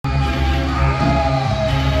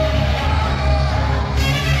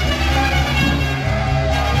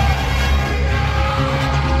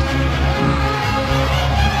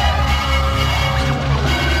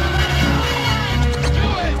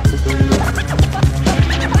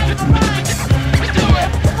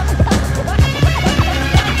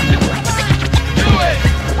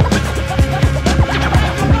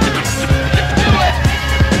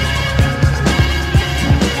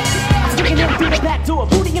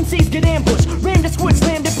MCs get ambushed, rammed and squished,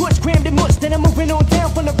 slammed and pushed, crammed and mushed. Then I'm moving on down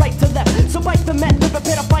from the right to left. So bite the mat, rip a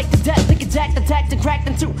bit, I fight to death. Think it's jacked, attacked, and cracked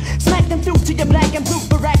in two. Smack them through till you're black and blue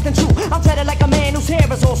for acting true. I'm treaded like a man whose hair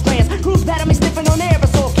is all strands. Crews battle me sniffing on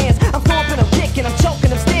aerosol cans. I'm stomping, I'm kicking, I'm choking,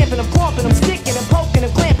 I'm stamping, I'm clomping, I'm sticking, I'm poking,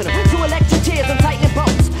 I'm clamping them. Two electric chairs, I'm tightening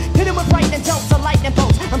bolts. Hit him with frightening jokes, I'm lightning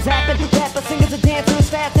bolts. I'm zapping, rappers, singers, and dancers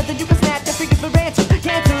faster than you can snap your fingers for answers.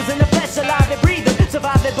 Cancers in the flesh, alive and breathing.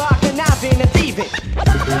 Surviving by conniving and thieving.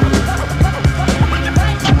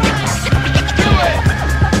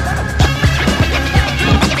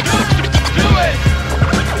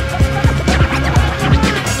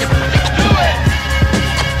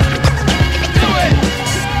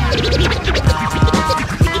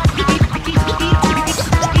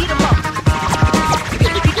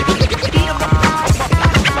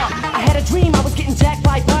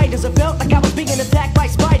 It felt like I was being attacked by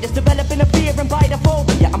spiders, developing a fear and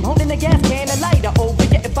bite-a-phobia. I'm holding a gas can and lighter over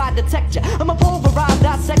you if I detect you. I'm a pulverized,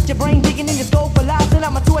 dissect your brain, digging in your skull for lies, and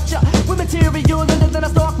I'm a torture with material other than a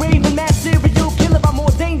stalk raving mass serial killer. I'm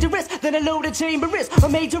more dangerous than a loaded chamber is, a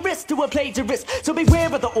major risk to a plagiarist. So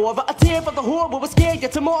beware of the aura, a tear of the horror will scare you.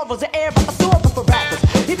 Tomorrow's an era, a sword for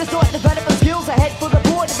rappers. Either start developing skills, a head full of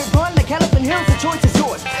board, if it run like elephant hills, the choice is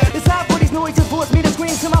yours. Decide what these noises force me to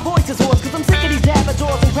scream till my voice is hoarse, cause I'm sick of these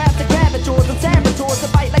saboteurs and crafty gravitors and saboteurs that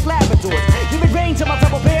fight like labradors. You're in range of my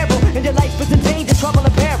double barrel, and your life is in danger, trouble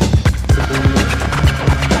and peril.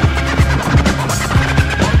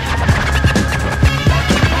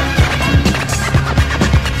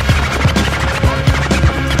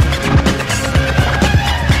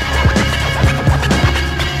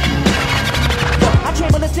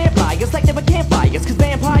 It's like they were campfires, cause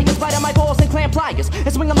vampires bite on my balls and clamp pliers.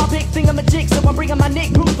 And swing on my big thing on the jig, so I'm bringing my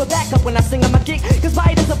Nick group for backup when I sing on my gig. Cause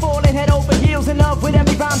fighters are falling head over heels in love with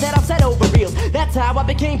every rhyme that I've said over reels. That's how I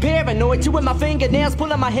became paranoid, chewing my fingernails,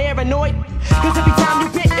 pulling my hair annoyed. Cause every time you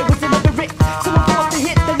bit, it was deliberate. Someone